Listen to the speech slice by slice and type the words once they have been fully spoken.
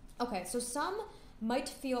Okay, so some might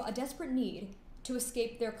feel a desperate need to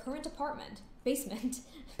escape their current apartment, basement.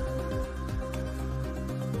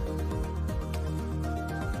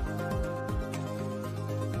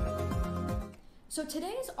 So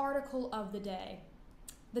today's article of the day,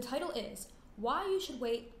 the title is Why You Should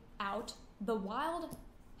Wait Out the Wild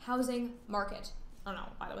Housing Market. I don't know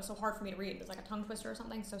why that was so hard for me to read. It was like a tongue twister or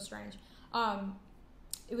something, so strange.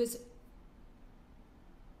 It was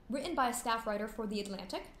written by a staff writer for The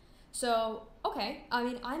Atlantic. So, okay, I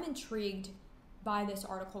mean, I'm intrigued by this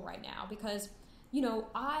article right now because,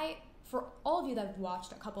 for all of you that have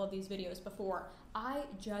watched a couple of these videos before, I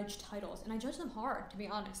judge titles, and I judge them hard, to be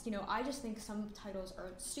honest. I just think some titles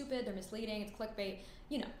are stupid, they're misleading, it's clickbait,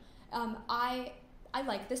 I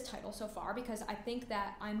like this title so far because I think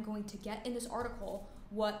that I'm going to get in this article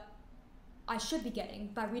what I should be getting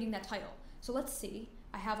by reading that title. So let's see.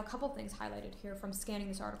 I have a couple things highlighted here from scanning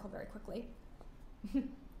this article very quickly.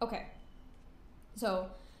 Okay, so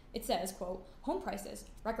it says, quote, home prices,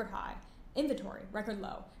 record high, inventory, record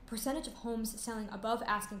low, percentage of homes selling above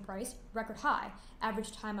asking price, record high,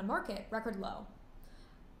 average time on market, record low.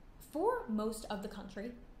 For most of the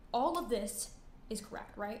country, all of this is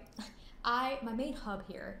correct, right? My main hub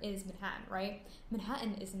here is Manhattan, right?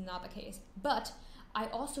 Manhattan is not the case, but I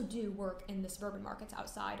also do work in the suburban markets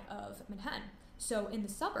outside of Manhattan. So in the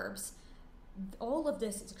suburbs, all of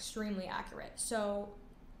this is extremely accurate. So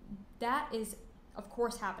that is, of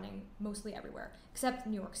course, happening mostly everywhere, except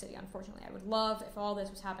New York City, unfortunately. I would love if all this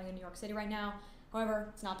was happening in New York City right now. However,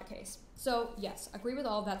 it's not the case. So yes, agree with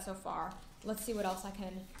all of that so far. Let's see what else I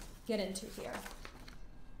can get into here.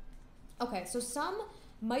 Okay, so some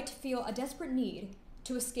might feel a desperate need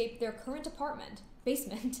to escape their current apartment,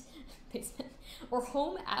 basement, or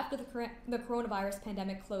home after the coronavirus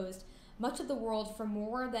pandemic closed much of the world for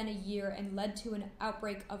more than a year and led to an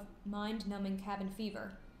outbreak of mind-numbing cabin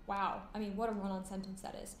fever. Wow, I mean, what a run-on sentence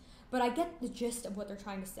that is. But I get the gist of what they're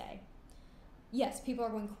trying to say. Yes, people are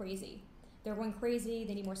going crazy. They're going crazy,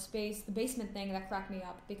 they need more space. The basement thing, that cracked me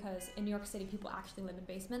up because in New York City, people actually live in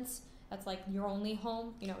basements. That's like your only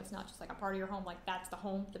home. It's not just like a part of your home, like that's the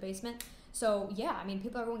home, the basement. So yeah, I mean,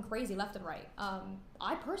 people are going crazy left and right.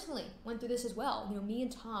 I personally went through this as well. Me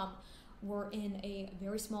and Tom were in a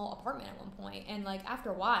very small apartment at one point. And like after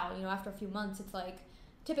a while, after a few months, it's like,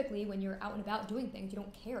 typically when you're out and about doing things, you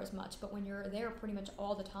don't care as much, but when you're there pretty much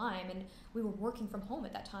all the time, and we were working from home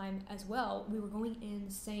at that time as well, we were going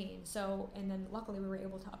insane. So, and then luckily we were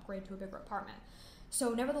able to upgrade to a bigger apartment.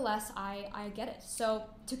 So nevertheless, I get it. So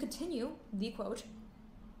to continue the quote,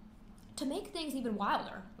 to make things even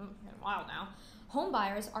wilder, wild now, home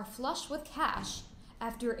buyers are flush with cash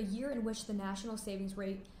after a year in which the national savings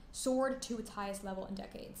rate soared to its highest level in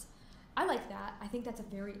decades. I like that. I think that's a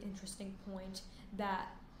very interesting point that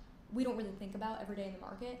we don't really think about every day in the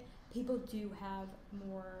market. People do have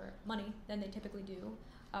more money than they typically do.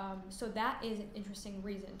 So that is an interesting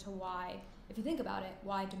reason to why, if you think about it,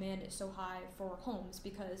 why demand is so high for homes,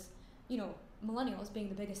 because, millennials being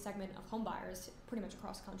the biggest segment of home buyers pretty much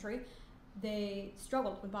across the country, they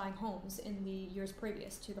struggled with buying homes in the years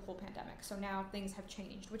previous to the whole pandemic. So now things have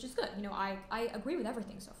changed, which is good. I agree with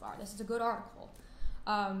everything so far. This is a good article.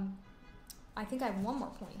 I think I have one more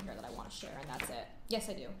point here that I want to share, and that's it. Yes,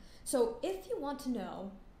 I do. So if you want to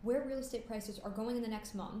know where real estate prices are going in the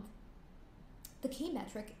next month, the key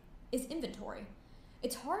metric is inventory.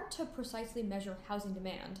 It's hard to precisely measure housing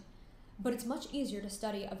demand, but it's much easier to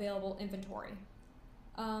study available inventory.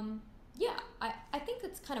 I think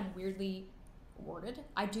it's kind of weirdly worded.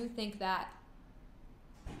 I do think that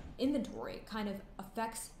inventory kind of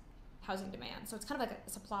affects housing demand. So it's kind of like a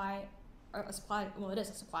supply, well, it is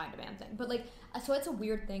a supply and demand thing. But so it's a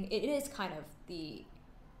weird thing. It is kind of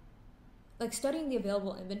studying the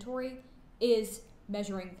available inventory is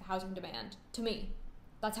measuring the housing demand to me.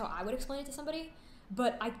 That's how I would explain it to somebody.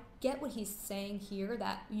 But I get what he's saying here,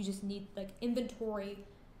 that you just need, inventory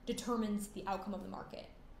determines the outcome of the market.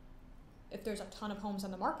 If there's a ton of homes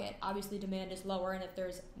on the market, obviously demand is lower, and if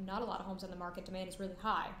there's not a lot of homes on the market, demand is really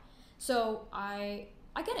high. So I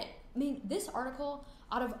get it. I mean, this article,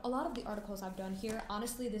 out of a lot of the articles I've done here,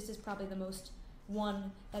 honestly, this is probably the most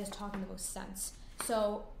one that is talking the most sense.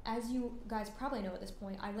 So as you guys probably know at this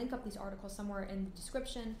point, I link up these articles somewhere in the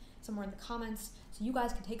description, somewhere in the comments, so you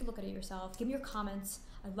guys can take a look at it yourself. Give me your comments.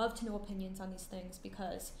 I'd love to know opinions on these things,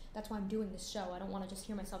 because that's why I'm doing this show. I don't want to just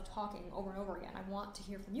hear myself talking over and over again. I want to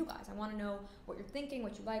hear from you guys. I want to know what you're thinking,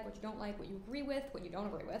 what you like, what you don't like, what you agree with, what you don't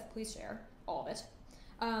agree with. Please share all of it.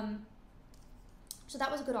 So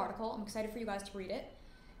that was a good article. I'm excited for you guys to read it.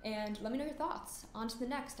 And let me know your thoughts. On to the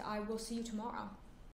next. I will see you tomorrow.